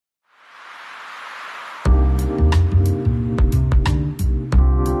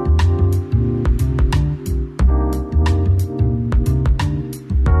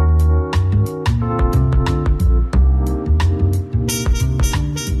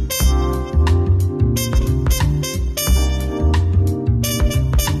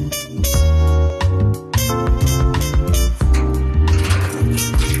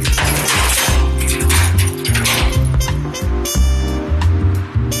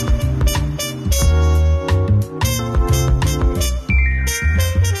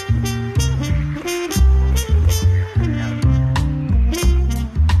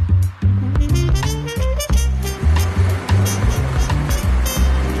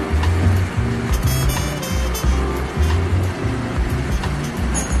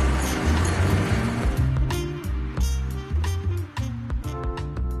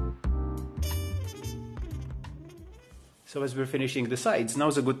So as we're finishing the sides,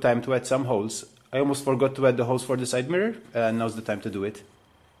 now's a good time to add some holes. I almost forgot to add the holes for the side mirror, and now's the time to do it.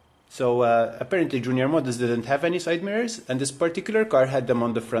 So apparently junior models didn't have any side mirrors, and this particular car had them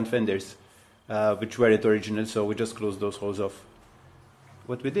on the front fenders, which weren't original, so we just closed those holes off.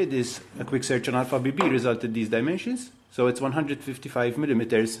 What we did is a quick search on Alpha BB resulted these dimensions. So it's 155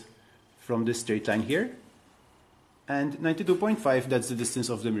 millimeters from this straight line here, and 92.5, that's the distance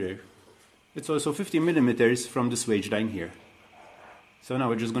of the mirror. It's also 50 millimeters from the swage line here. So now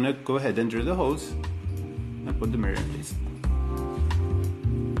we're just going to go ahead and drill the holes and put the mirror in place.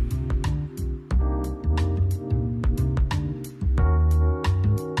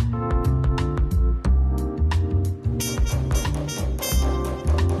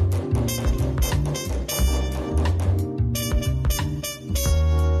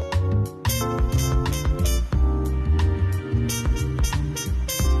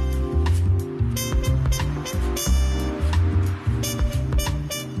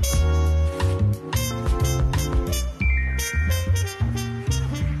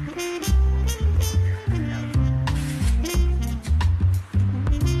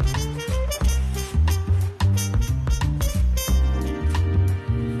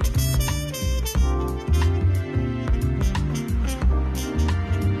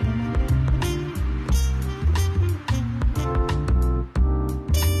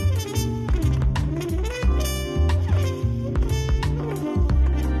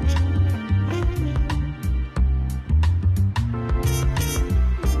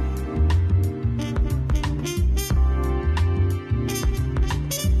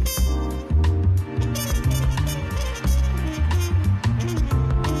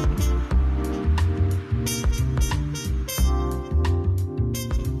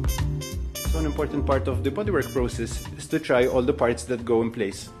 Important part of the bodywork process is to try all the parts that go in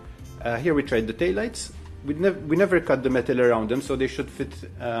place. Here we tried the taillights. We never cut the metal around them, so they should fit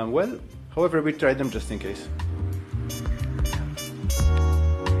well. However, we tried them just in case.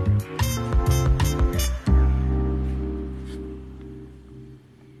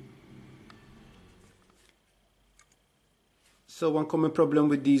 So one common problem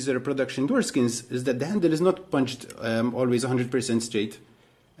with these production door skins is that the handle is not punched always 100% straight.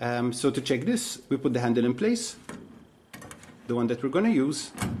 So to check this, we put the handle in place, the one that we're going to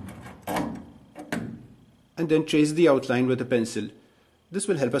use, and then trace the outline with a pencil. This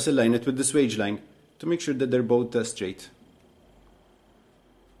will help us align it with the swage line to make sure that they're both straight.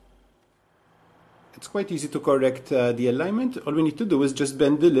 It's quite easy to correct the alignment. All we need to do is just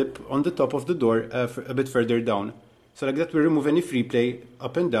bend the lip on the top of the door a bit further down. So like that we remove any free play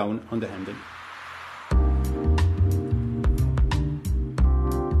up and down on the handle.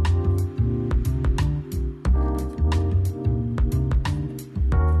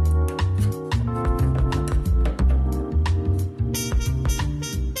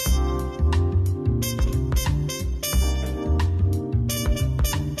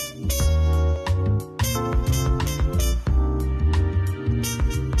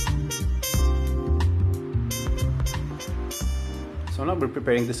 So now we're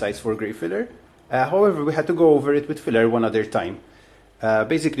preparing the sides for grey filler. However, we had to go over it with filler one other time.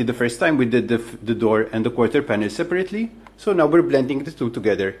 Basically, the first time we did the door and the quarter panel separately, so now we're blending the two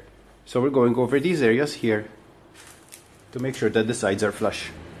together. So we're going over these areas here to make sure that the sides are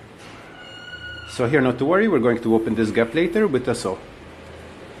flush. So here, not to worry, we're going to open this gap later with a saw.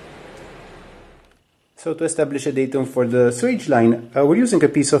 So to establish a datum for the swage line, we're using a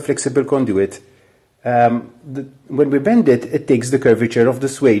piece of flexible conduit. When we bend it, it takes the curvature of the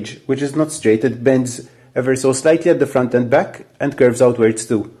swage, which is not straight. It bends ever so slightly at the front and back and curves outwards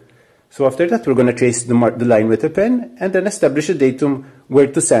too. So after that, we're going to trace the line with a pen and then establish a datum where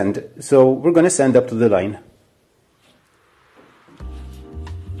to sand. So we're going to sand up to the line.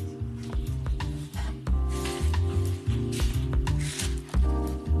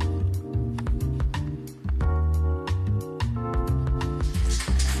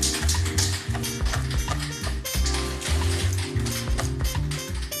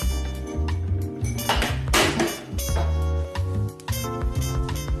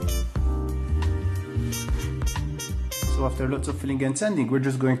 So after lots of filling and sanding, we're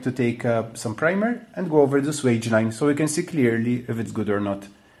just going to take some primer and go over the swage line so we can see clearly if it's good or not.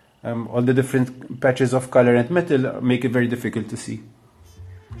 All the different patches of color and metal make it very difficult to see.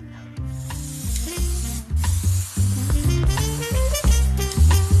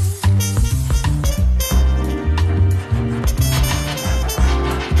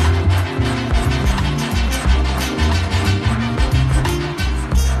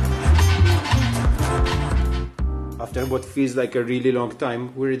 After what feels like a really long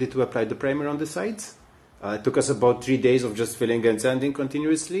time, we're ready to apply the primer on the sides. It took us about 3 days of just filling and sanding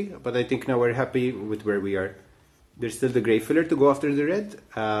continuously, but I think now we're happy with where we are. There's still the grey filler to go after the red,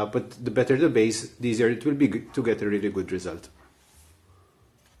 but the better the base, the easier it will be to get a really good result.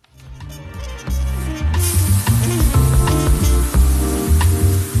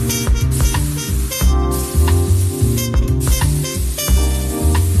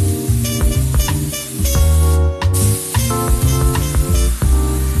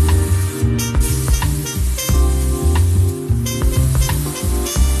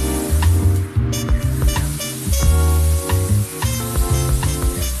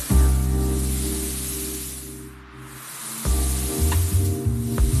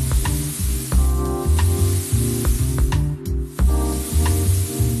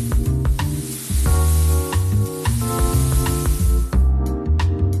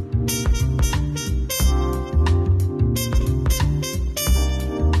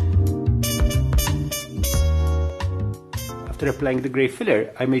 After applying the grey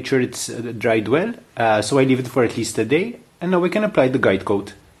filler, I made sure it's dried well, so I leave it for at least a day, and now we can apply the guide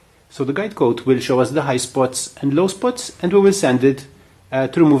coat. So the guide coat will show us the high spots and low spots, and we will sand it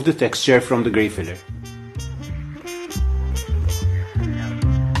to remove the texture from the grey filler.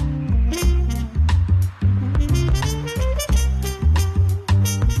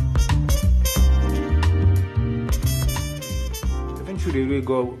 Eventually we'll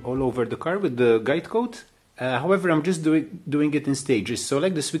go all over the car with the guide coat. However, I'm just doing it in stages, so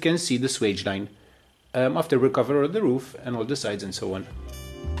like this we can see the swage line. After we cover all the roof and all the sides and so on.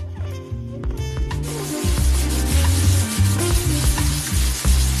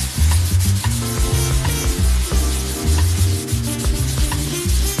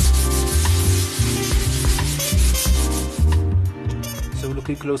 So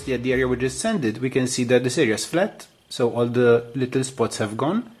looking closely at the area we just sanded, we can see that this area is flat, so all the little spots have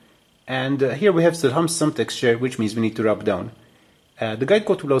gone. And here we have still some texture, which means we need to rub down. The guide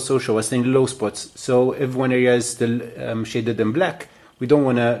coat will also show us any low spots, so if one area is still shaded in black, we don't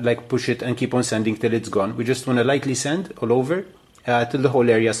want to like push it and keep on sanding till it's gone. We just want to lightly sand all over till the whole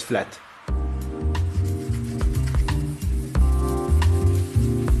area is flat.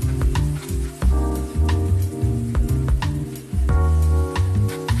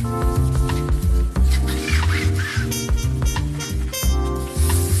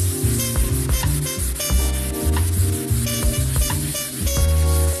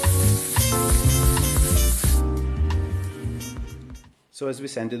 So as we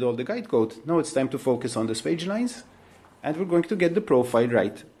sanded all the guide coat, now it's time to focus on the swage lines, and we're going to get the profile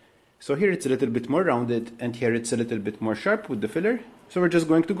right. So here it's a little bit more rounded, and here it's a little bit more sharp with the filler. So we're just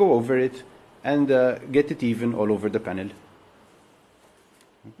going to go over it and get it even all over the panel.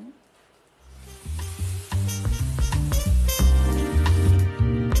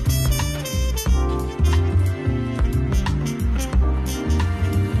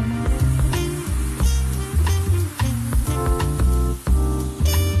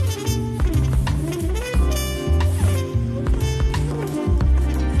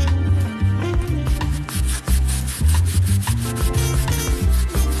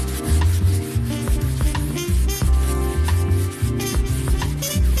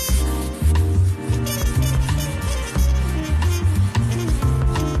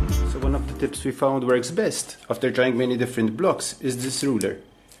 Tips we found works best after trying many different blocks is this ruler.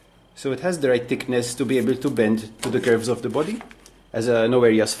 So it has the right thickness to be able to bend to the curves of the body, as no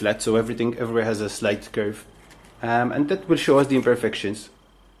area is flat, so everything everywhere has a slight curve, and that will show us the imperfections.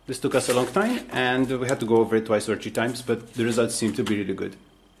 This took us a long time, and we had to go over it twice or 3 times, but the results seem to be really good.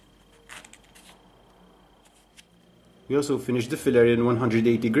 We also finished the filler in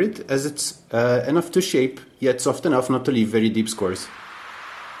 180 grit, as it's enough to shape, yet soft enough not to leave very deep scores.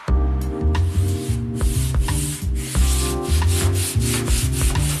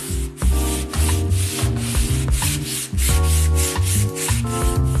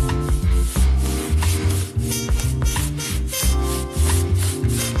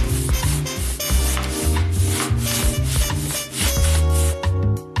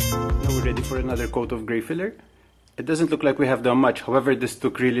 Ready for another coat of grey filler. It doesn't look like we have done much, however this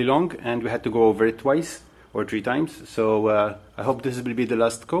took really long and we had to go over it twice or 3 times, so I hope this will be the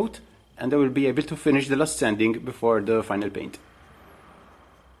last coat and I will be able to finish the last sanding before the final paint.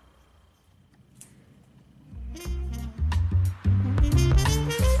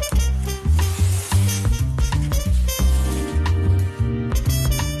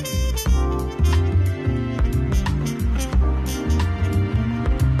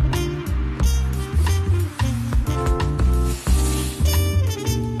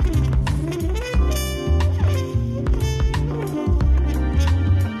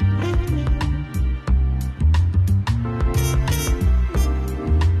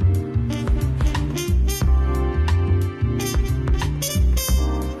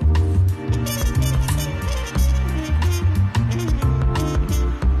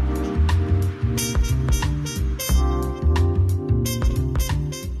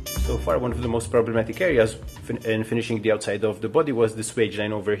 far, one of the most problematic areas in finishing the outside of the body was this wage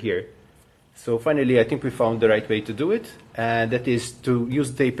line over here. So finally, I think we found the right way to do it, and that is to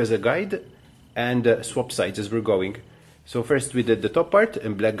use tape as a guide and swap sides as we're going. So first we did the top part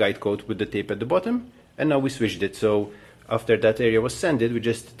in black guide coat with the tape at the bottom, and now we switched it. So after that area was sanded, we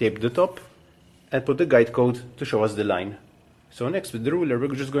just taped the top and put the guide coat to show us the line. So next with the ruler,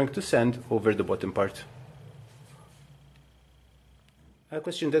 we're just going to sand over the bottom part. A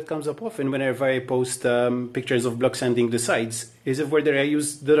question that comes up often whenever I post pictures of block sanding the sides is of whether I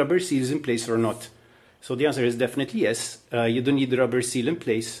use the rubber seals in place or not. So the answer is definitely yes. You don't need the rubber seal in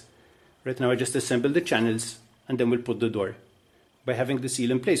place. Right now I just assemble the channels and then we'll put the door. By having the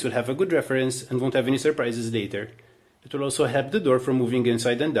seal in place, we'll have a good reference and won't have any surprises later. It will also help the door from moving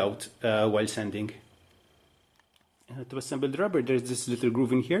inside and out while sanding. To assemble the rubber, there's this little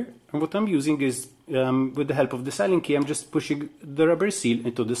groove in here, and what I'm using is, with the help of the Allen key, I'm just pushing the rubber seal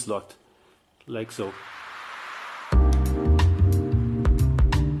into the slot, like so.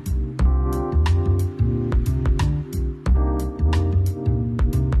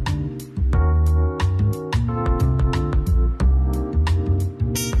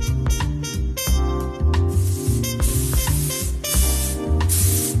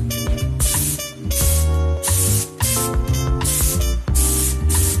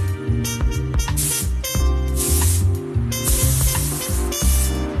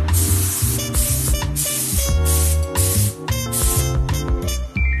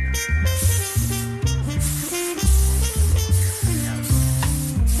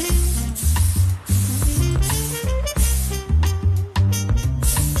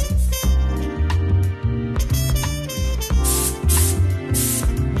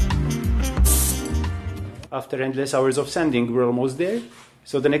 After endless hours of sanding, we're almost there.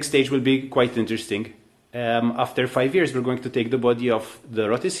 So the next stage will be quite interesting. After 5 years, we're going to take the body of the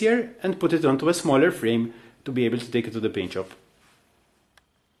rottissier and put it onto a smaller frame to be able to take it to the paint shop.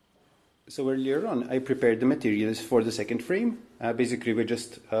 So earlier on, I prepared the materials for the second frame. Basically, we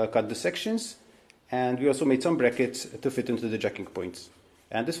just cut the sections, and we also made some brackets to fit into the jacking points.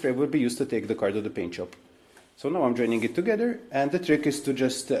 And this frame will be used to take the car to the paint shop. So now I'm joining it together, and the trick is to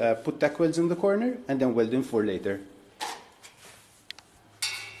just put tack welds in the corner and then weld in for later.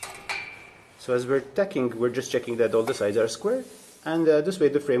 So as we're tacking, we're just checking that all the sides are square, and this way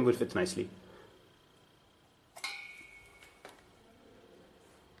the frame will fit nicely.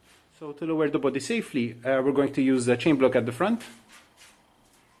 So to lower the body safely, we're going to use a chain block at the front.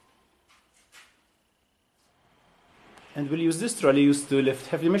 And we'll use this trolley used to lift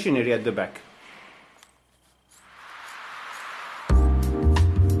heavy machinery at the back.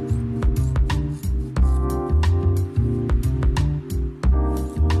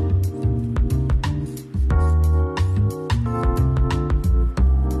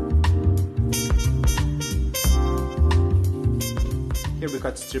 Here we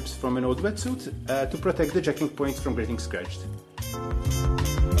cut strips from an old wetsuit to protect the jacking points from getting scratched. So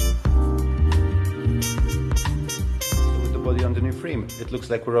with the body on the new frame, it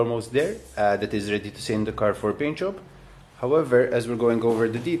looks like we're almost there. That is ready to send the car for a paint job. However, as we're going over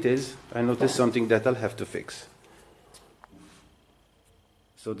the details, I noticed something that I'll have to fix.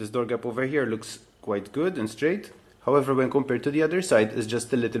 So this door gap over here looks quite good and straight. However, when compared to the other side, it's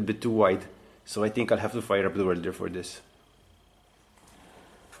just a little bit too wide. So I think I'll have to fire up the welder for this.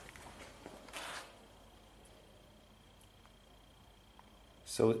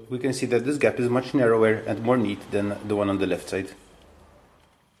 So we can see that this gap is much narrower and more neat than the one on the left side.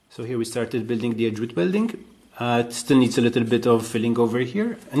 So here we started building the edge with welding. It still needs a little bit of filling over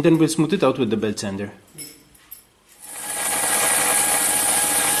here, and then we'll smooth it out with the belt sander.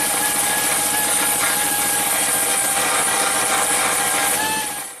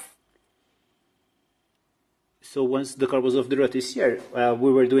 So once the car was off the rottissier,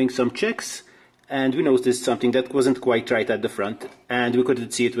 we were doing some checks, and we noticed something that wasn't quite right at the front, and we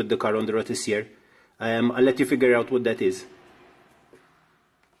couldn't see it with the car on the rottissier. I'll let you figure out what that is.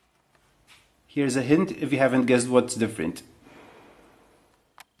 Here's a hint if you haven't guessed what's different.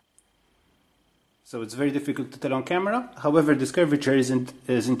 So it's very difficult to tell on camera, however this curvature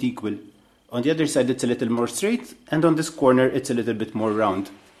isn't equal. On the other side it's a little more straight, and on this corner it's a little bit more round.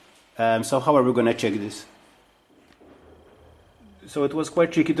 So how are we going to check this? So it was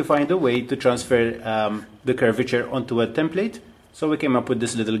quite tricky to find a way to transfer the curvature onto a template, so we came up with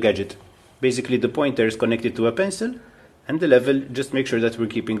this little gadget. Basically the pointer is connected to a pencil, and the level just make sure that we're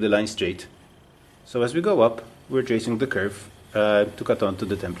keeping the line straight. So as we go up, we're tracing the curve to cut onto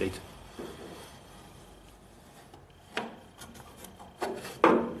the template.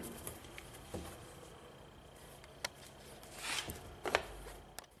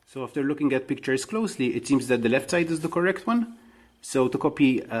 So after looking at pictures closely, it seems that the left side is the correct one. So to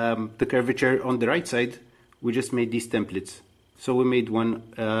copy the curvature on the right side, we just made these templates. So we made one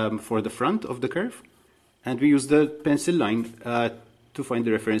for the front of the curve, and we used the pencil line to find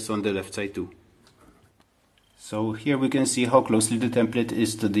the reference on the left side too. So here we can see how closely the template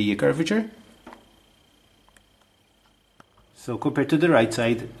is to the curvature. So compared to the right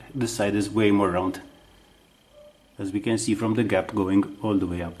side, this side is way more round, as we can see from the gap going all the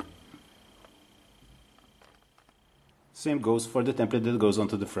way up. Same goes for the template that goes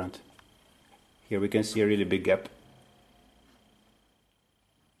onto the front. Here we can see a really big gap.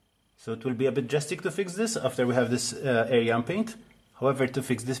 So it will be a bit drastic to fix this after we have this area on paint. However, to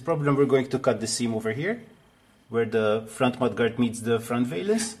fix this problem, we're going to cut the seam over here, where the front mudguard meets the front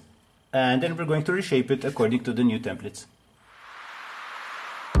valence, and then we're going to reshape it according to the new templates.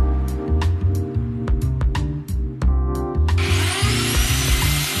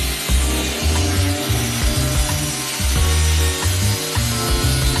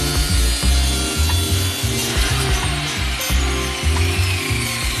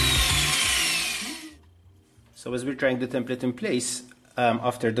 So as we're trying the template in place,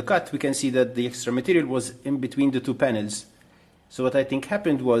 after the cut, we can see that the extra material was in between the two panels. So what I think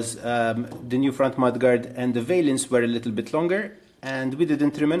happened was the new front mudguard and the valence were a little bit longer, and we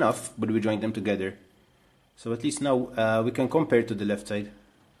didn't trim enough, but we joined them together. So at least now we can compare to the left side.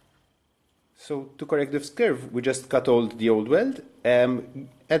 So to correct this curve, we just cut all the old weld,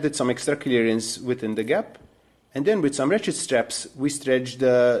 added some extra clearance within the gap, and then with some ratchet straps, we stretched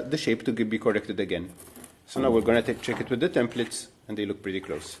the shape to be corrected again. So now we're going to check it with the templates, and they look pretty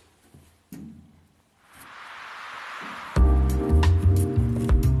close.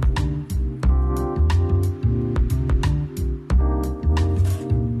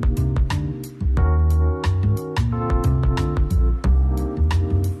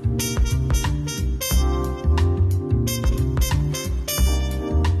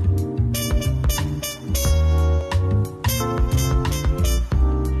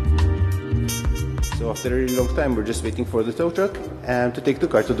 So after a really long time, we're just waiting for the tow truck and to take the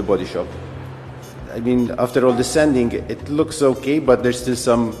car to the body shop. I mean, after all the sanding, it looks okay, but there's still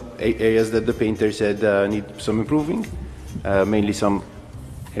some areas that the painter said need some improving. Mainly some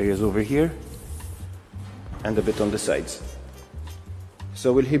areas over here and a bit on the sides.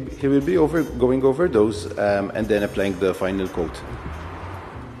 So he will be going over those and then applying the final coat.